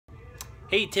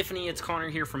Hey Tiffany, it's Connor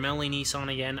here from LA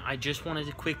Nissan again. I just wanted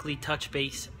to quickly touch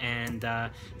base and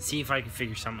see if I can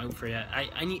figure something out for you.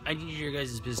 I need your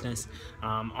guys' business.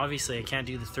 Obviously, I can't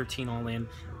do the 13 all-in,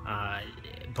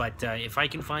 but if I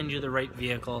can find you the right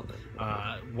vehicle,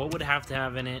 what would I have to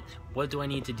have in it? What do I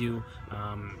need to do?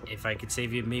 If I could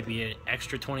save you maybe an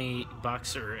extra 20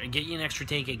 bucks or get you an extra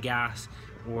tank of gas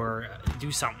or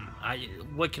do something.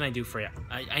 What can I do for you?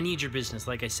 I need your business,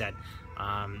 like I said.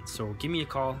 So give me a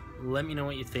call, let me know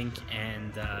what you think,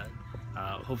 and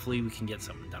hopefully we can get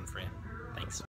something done for you. Thanks.